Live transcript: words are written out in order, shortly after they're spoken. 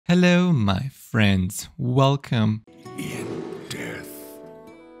Hello, my friends. Welcome. In death.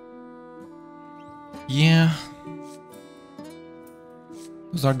 Yeah.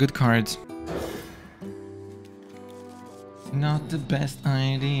 Those are good cards. Not the best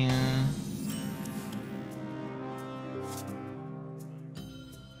idea.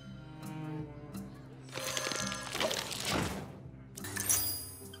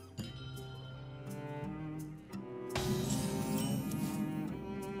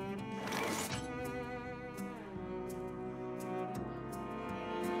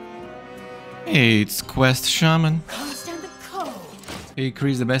 Hey, it's Quest Shaman. Hey,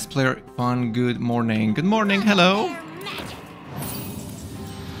 Chris, the best player. Fun, good morning. Good morning, hello.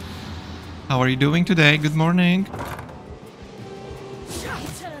 How are you doing today? Good morning.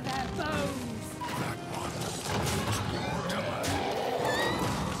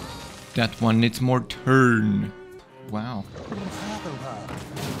 That one needs more turn. Wow.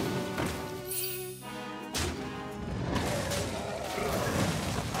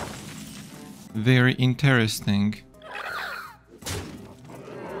 Very interesting.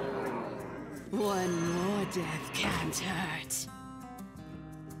 One more death can't hurt.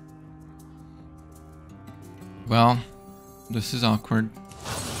 Well, this is awkward.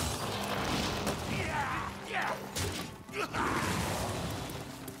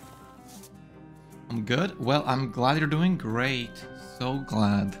 I'm good. Well, I'm glad you're doing great. So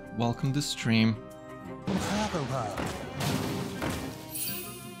glad. Welcome to stream.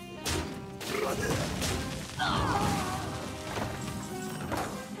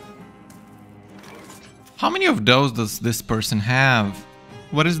 How many of those does this person have?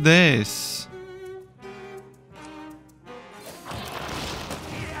 What is this?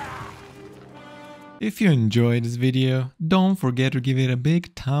 If you enjoyed this video, don't forget to give it a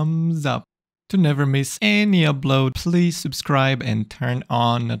big thumbs up. To never miss any upload, please subscribe and turn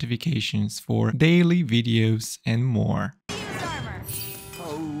on notifications for daily videos and more.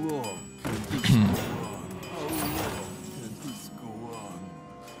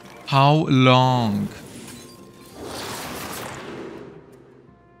 How long?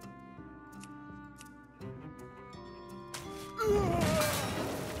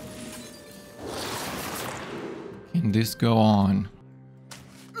 Can this go on?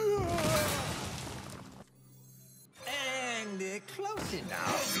 And they're close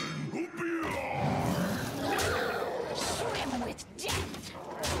enough. Swim with death.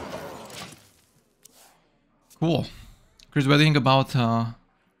 Cool. Chris, what do you think about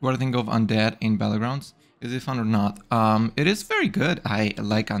what do you think of undead in Battlegrounds? Is it fun or not? It is very good. I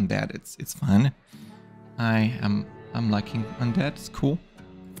like undead. It's fun. I'm liking undead. It's cool.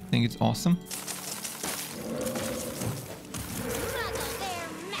 I think it's awesome.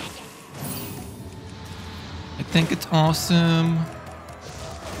 I think it's awesome.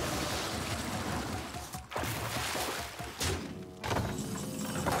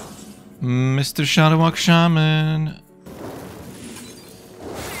 Mr. Shudderwock Shaman.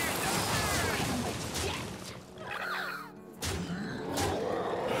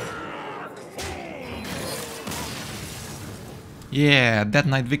 Yeah, that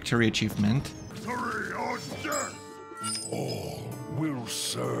night victory achievement. Victory or death. All will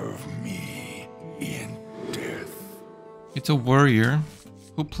serve me in death. It's a warrior.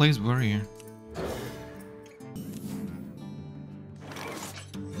 Who plays warrior?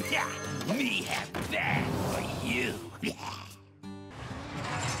 Me have that for you.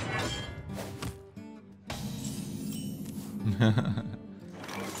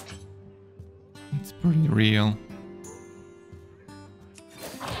 It's pretty real.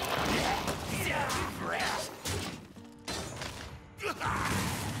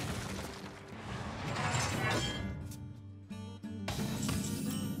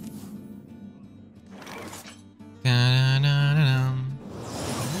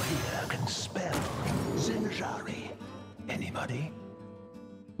 Anybody?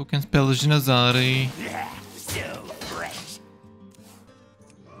 Who can spell Jinazari? So fresh.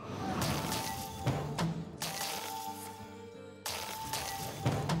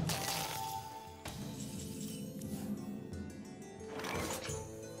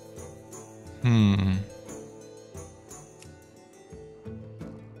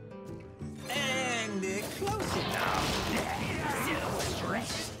 And they're close enough. So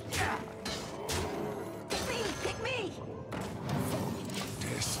fresh. Pick me!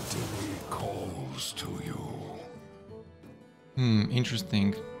 Destiny calls to you.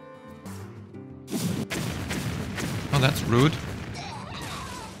 Interesting. Oh, that's rude.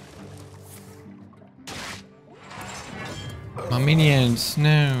 My minions,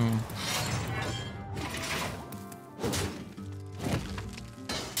 no.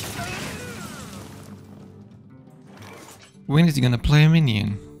 When is he gonna play a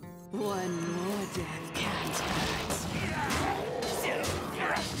minion? One more death can't hurt.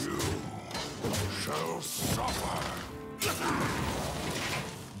 Shall suffer.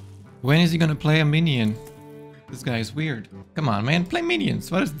 When is he gonna play a minion? This guy is weird. Come on, man, play minions.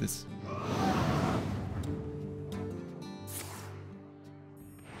 What is this?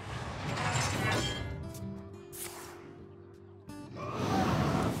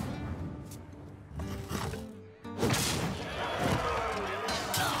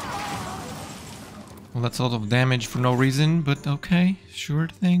 Well, that's a lot of damage for no reason, but okay, sure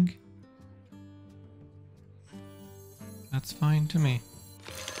thing. That's fine to me.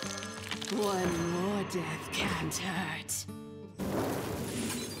 One more death can't hurt.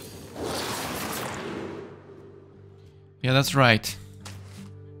 Yeah, that's right.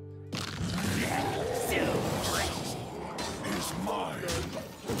 Is mine.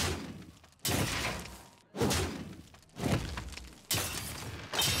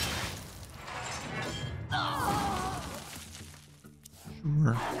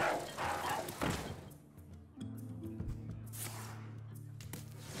 Sure.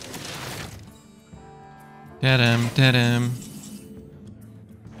 Dead him, dead him.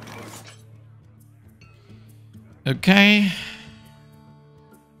 Okay.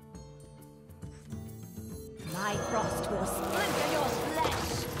 My frost will splinter your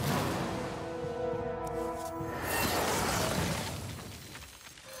flesh.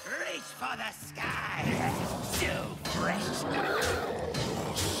 Reach for the sky. So fresh.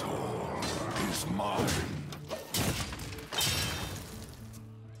 Your soul is mine.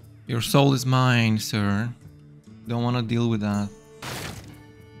 Your soul is mine, sir. Don't want to deal with that.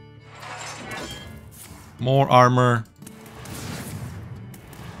 More armor.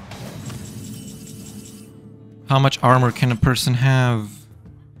 How much armor can a person have?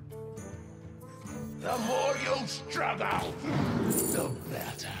 The more you struggle, the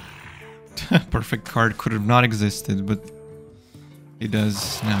better. Perfect card could have not existed, but it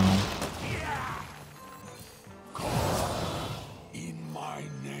does now. In my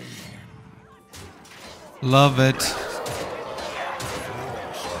name. Love it.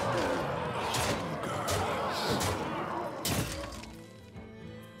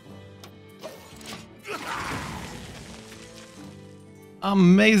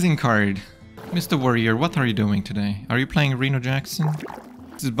 Amazing card. Mr. Warrior, what are you doing today? Are you playing Reno Jackson?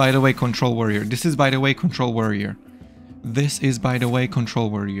 This is, by the way, Control Warrior. This is, by the way, Control Warrior. This is, by the way,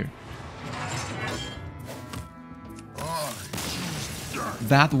 Control Warrior.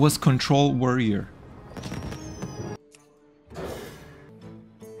 That was Control Warrior.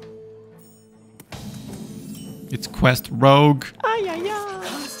 It's Quest Rogue.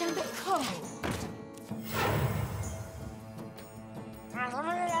 Can't stand the cold.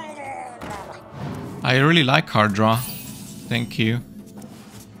 I really like card draw. Thank you.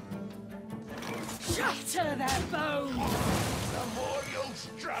 Shatter their bones. The more you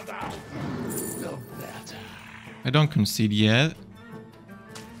struggle, the better. I don't concede yet.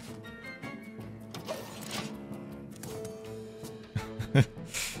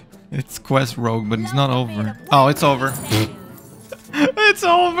 It's Quest Rogue, but it's not over. Oh, it's over. It's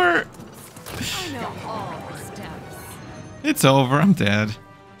over. I know all the steps. It's over. I'm dead. Love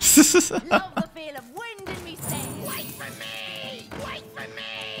the feel of wind in me sails. Wait for me! Wait for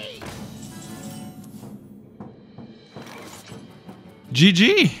me!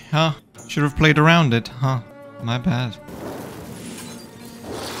 GG. Huh? Should have played around it. Huh? My bad.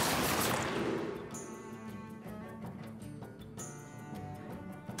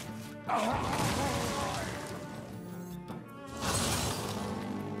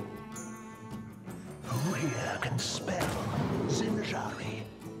 Who here can spell Zinjari?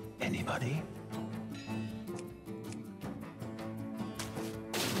 Anybody?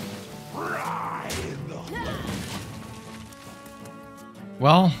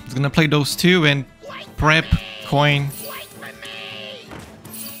 Well, it's gonna play those two and prep coin. Wait for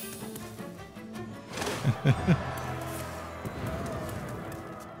me!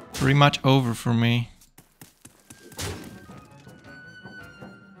 Pretty much over for me.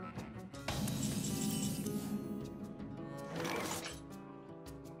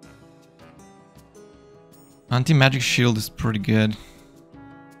 Anti-magic shield is pretty good.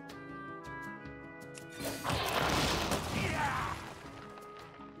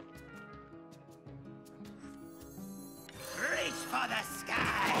 Reach for the sky!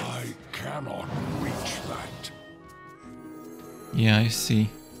 I cannot reach that. Yeah, I see.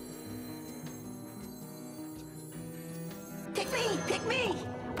 Pick me! Pick me!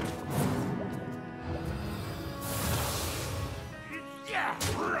 Yeah!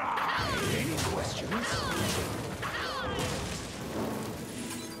 Any questions?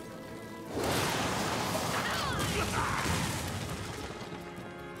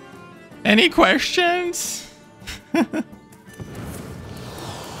 Any questions?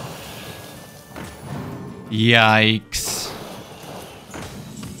 Yikes.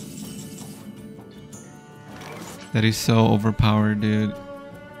 That is so overpowered, dude.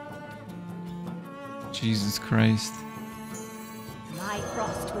 Jesus Christ. My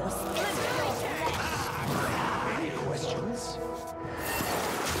frost will splinter your flesh. Any questions?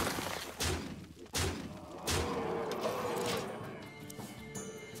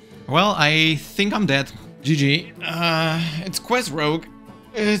 Well, I think I'm dead. GG. It's Quest Rogue.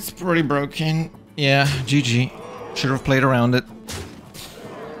 It's pretty broken. Yeah, GG. Should have played around it.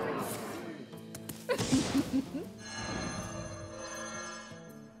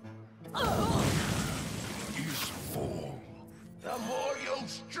 Is full. The more you'll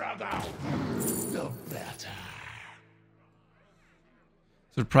struggle, the better.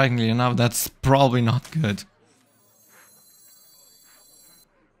 Surprisingly enough, that's probably not good.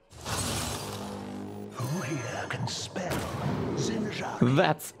 Who here can spell Zinjari?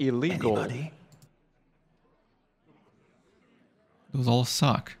 That's illegal. Anybody? Those all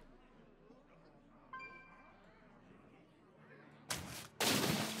suck.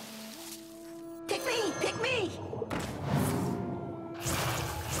 Pick me! Pick me!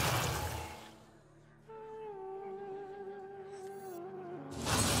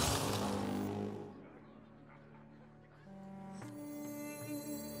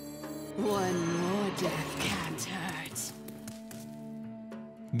 One more death can't hurt.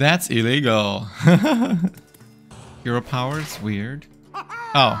 That's illegal. Hero powers? Weird.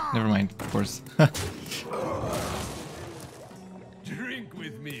 Oh, never mind. Of course. Drink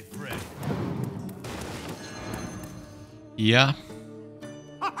with me, friend. Yeah.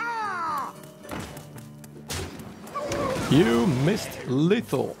 You missed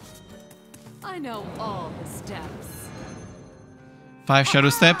lethal. I know all the steps. 5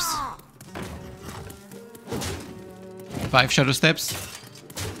 shadow steps. 5 shadow steps.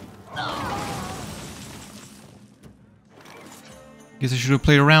 Guess I should have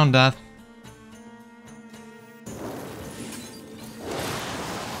played around that.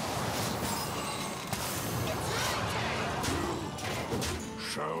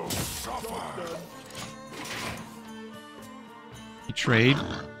 So suffer. He trade.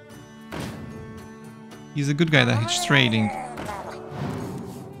 He's a good guy that he's trading.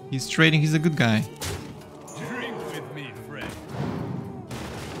 He's trading, he's a good guy. Drink with me, friend.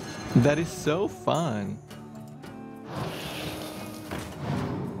 That is so fun.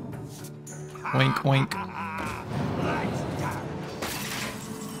 Wink, wink.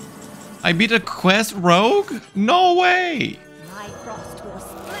 I beat a quest rogue? No way! My frost will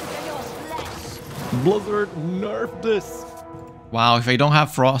splinter your flesh. Blizzard, nerf this. Wow, if I don't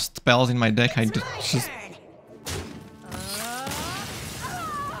have frost spells in my deck, I just...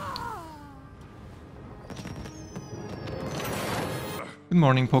 Good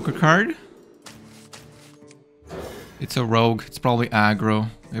morning, poker card. It's a rogue. It's probably aggro.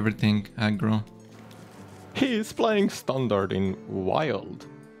 Everything aggro. He is playing standard in wild.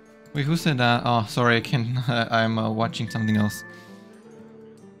 Wait, who said that? Oh, sorry, I can. I'm watching something else.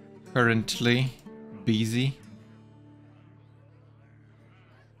 Currently busy.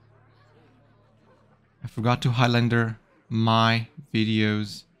 I forgot to Highlander my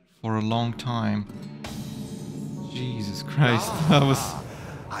videos for a long time. Jesus Christ, that was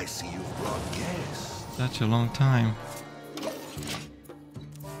I see you've brought guests. such a long time.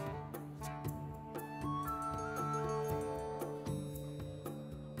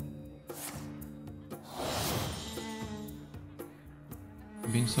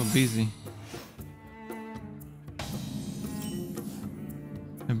 Being so busy.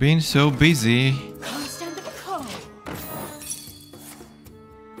 I've been so busy. Can't stand the cold.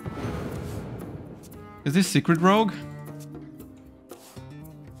 Is this Secret Rogue?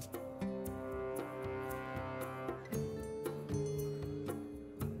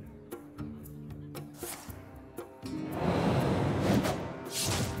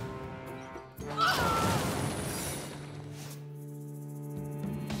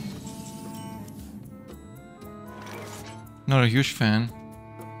 Not a huge fan.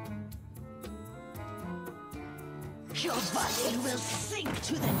 Your body will sink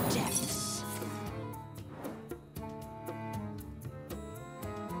to the depths.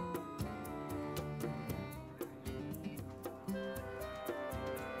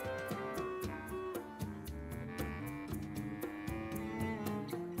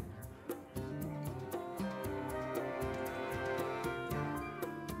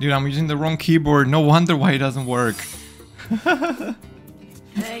 Dude, I'm using the wrong keyboard. No wonder why it doesn't work.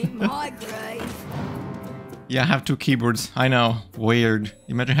 Ain't my grave. Yeah, I have 2 keyboards. I know. Weird.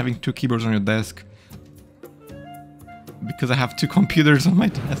 Imagine having 2 keyboards on your desk. Because I have 2 computers on my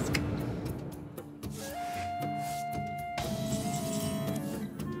desk.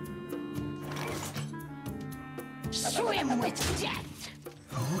 Swim with death.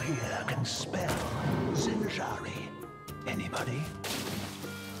 Who here can spell Zinjari? Anybody?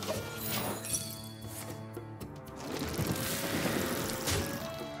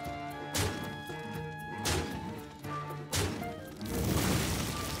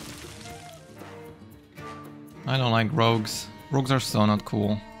 I don't like rogues. Rogues are so not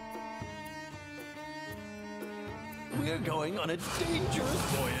cool. We're going on a dangerous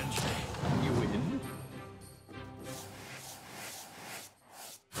voyage. You in?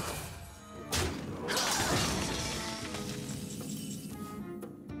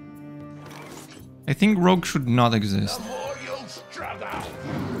 I think rogue should not exist. The more you'll struggle,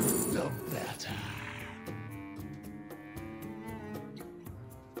 the better.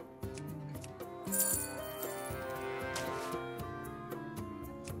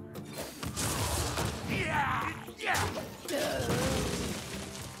 Yeah, yeah.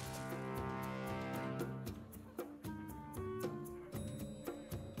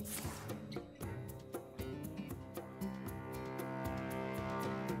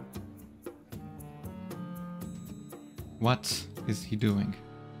 What is he doing?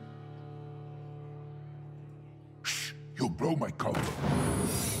 Shh, you'll blow my cover.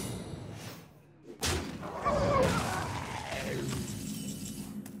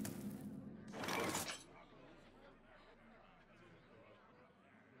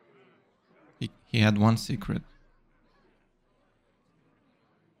 He had one secret.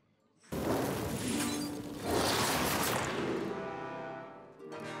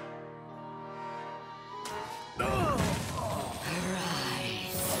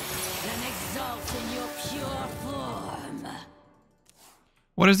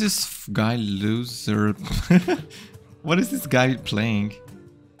 What is this guy loser? What is this guy playing?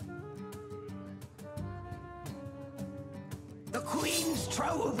 The Queen's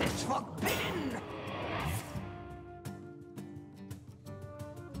trove is forbidden.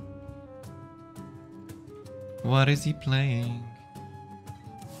 What is he playing?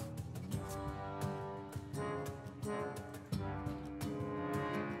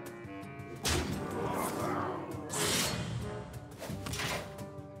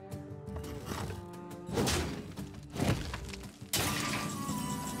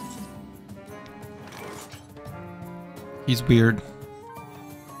 He's weird.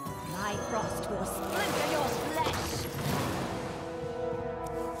 My frost will splinter your flesh.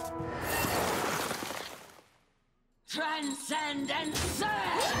 Transcend and serve.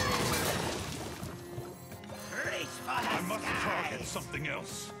 Reach for the I must target skies. something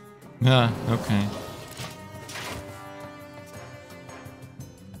else. Yeah, okay.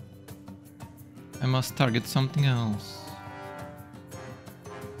 I must target something else.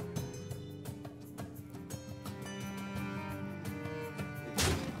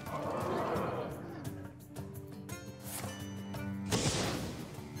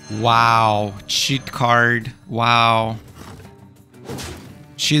 Wow, cheat card. Wow.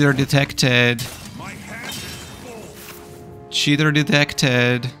 Cheater detected. My hand is full. Cheater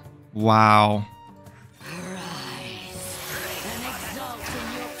detected. Wow. Rise and exalt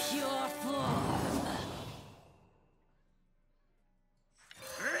in your pure form.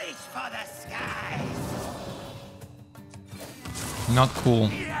 Reach for the skies. Not cool.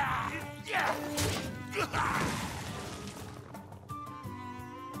 Yeah, yeah.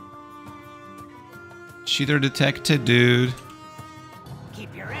 Cheater detected, dude.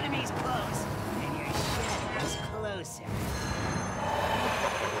 Keep your enemies close and your shadows closer.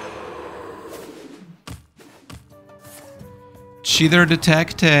 Cheater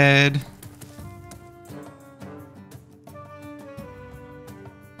detected.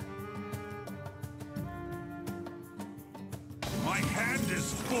 My hand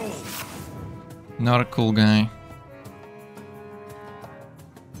is full. Not a cool guy.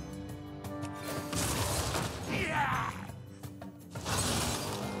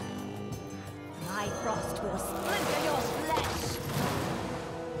 My frost will splinter your flesh.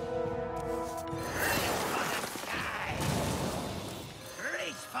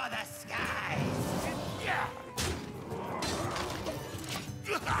 Reach for the skies. Yeah.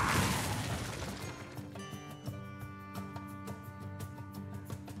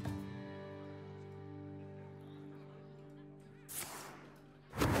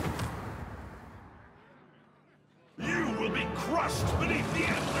 You will be crushed beneath the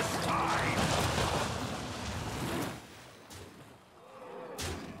endless tide.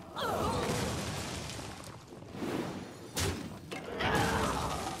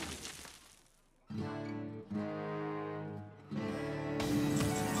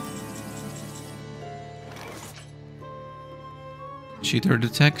 Cheater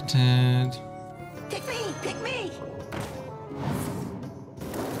detected. Pick me! Pick me!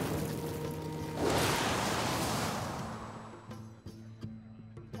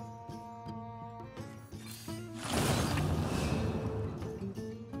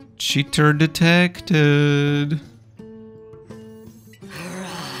 Cheater detected.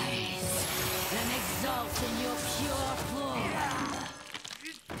 Rise and exalt in your pure form.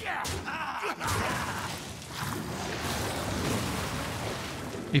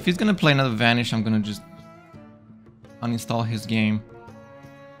 If he's gonna play another Vanish, I'm gonna just uninstall his game.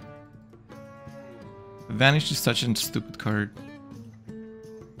 Vanish is such a stupid card.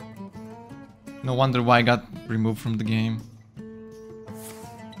 No wonder why I got removed from the game.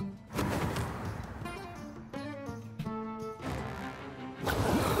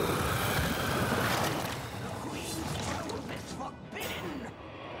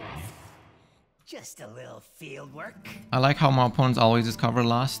 Just a little field work. I like how my opponents always discover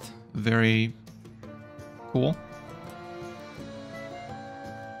last. Very cool.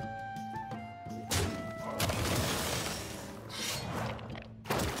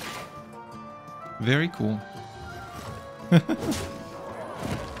 Very cool.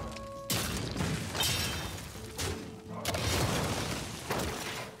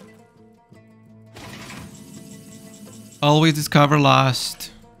 Always discover last.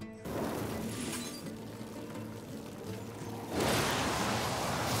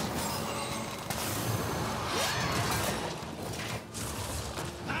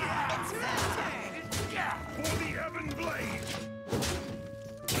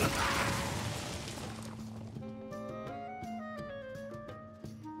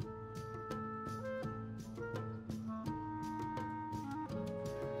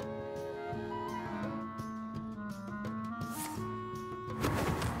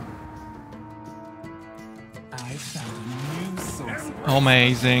 I found a new source of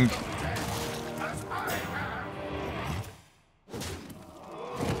Amazing.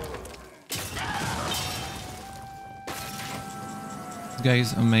 This guy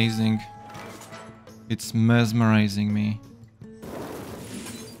is amazing. It's mesmerizing me.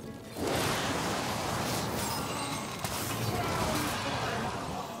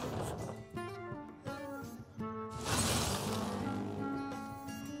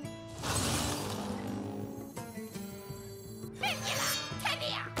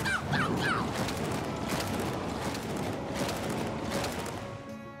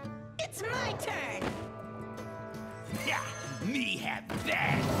 It's my turn. Me have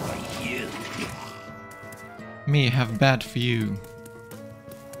that for you. Me have bad for you.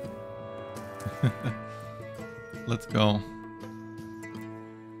 Let's go.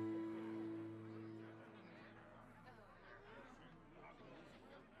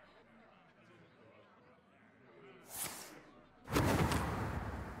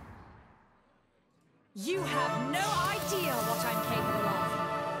 You have no idea what I'm capable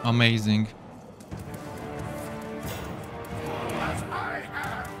of. Amazing.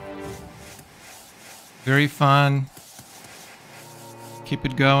 Very fun. Keep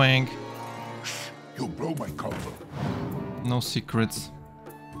it going. You'll blow my cover. No secrets.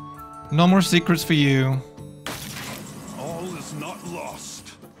 No more secrets for you. All is not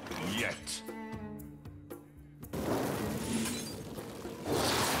lost yet.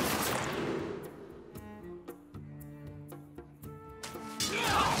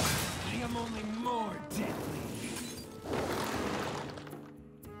 I am only more deadly.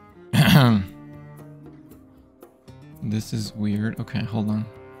 This is weird. Okay, hold on.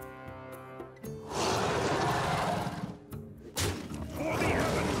 For the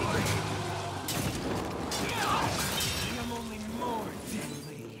heaven blade. I am only more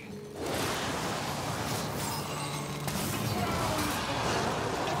deadly.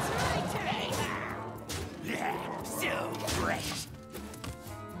 It's my turn. Yeah, so fresh.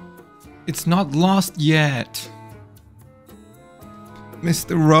 It's not lost yet.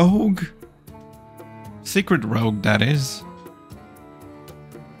 Mr. Rogue? Secret Rogue, that is.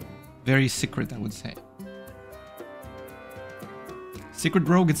 Very secret, I would say. Secret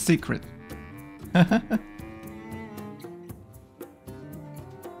Rogue is secret.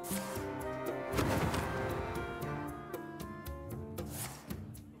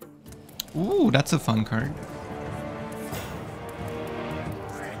 Ooh, that's a fun card.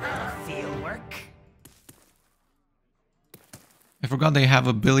 Field work. I forgot they have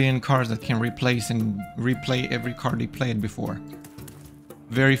a billion cards that can replace and replay every card they played before.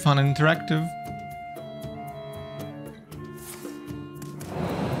 Very fun and interactive.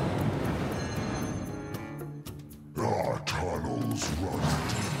 Our tunnels run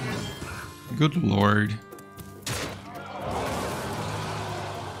deep. Good lord.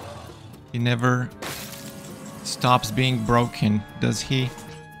 He never stops being broken, does he?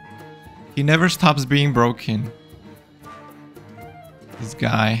 He never stops being broken. This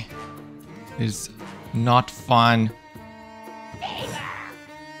guy is not fun.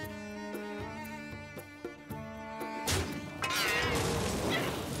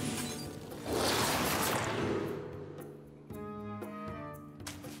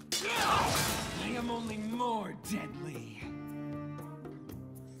 I am only more deadly.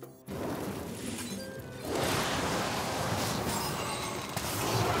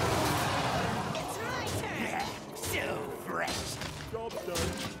 It's my turn. So fresh.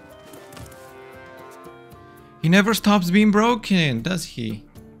 He never stops being broken, does he?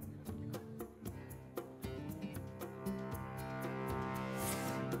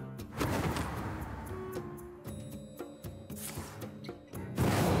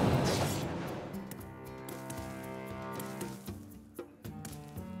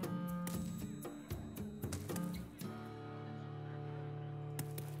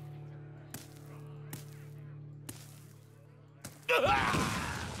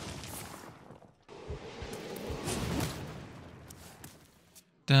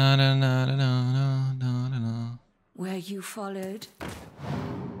 Da, da, da, da, da, da, da, da. Were you followed?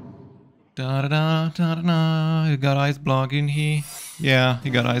 Da, da, da, da, da, da. He got ice block in he. Yeah, he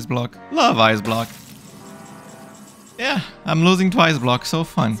got ice block. Love ice block. Yeah, I'm losing to ice block. So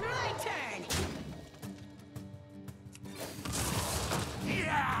fun. It's my turn.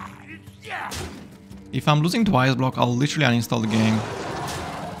 If I'm losing to ice block, I'll literally uninstall the game.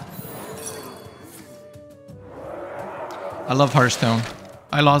 I love Hearthstone.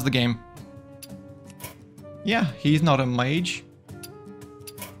 I lost the game. Yeah, he's not a mage.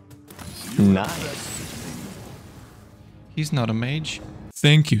 Nice. He's not a mage.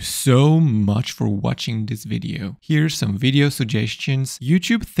 Thank you so much for watching this video. Here's some video suggestions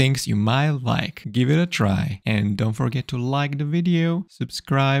YouTube thinks you might like. Give it a try. And don't forget to like the video,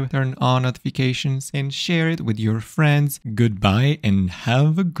 subscribe, turn on notifications, and share it with your friends. Goodbye and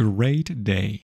have a great day.